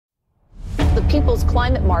People's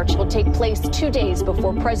Climate March will take place 2 days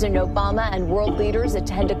before President Obama and world leaders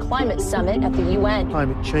attend a climate summit at the UN.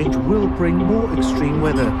 Climate change will bring more extreme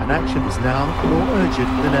weather, and action is now more urgent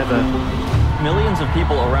than ever. Millions of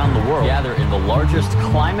people around the world gather in the largest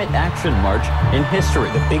climate action march in history.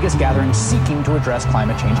 The biggest gathering seeking to address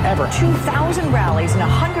climate change ever. 2,000 rallies in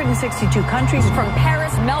 162 countries, from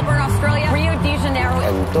Paris, Melbourne, Australia, Rio de Janeiro.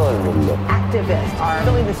 En todo el mundo. Activists are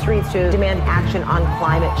filling the streets to demand action on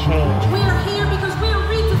climate change. We are here because we are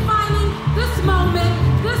redefining this moment,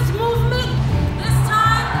 this movement, this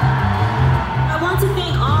time. I want to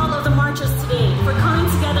thank all of the marchers today for coming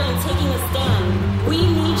together and taking a stand. We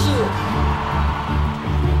need you.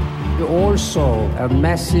 Also a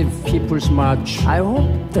massive people's march. I hope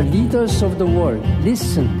the leaders of the world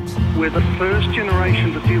listened. We're the first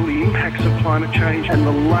generation to feel the impacts of climate change and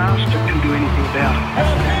the last that can do anything about it.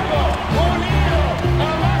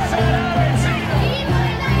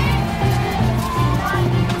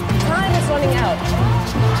 Time is running out.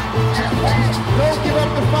 Don't give up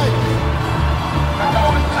the fight.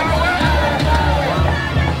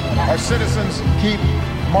 Our citizens keep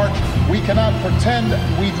marching. We cannot pretend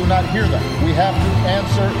we do not hear them. We have to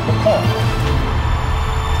answer the call.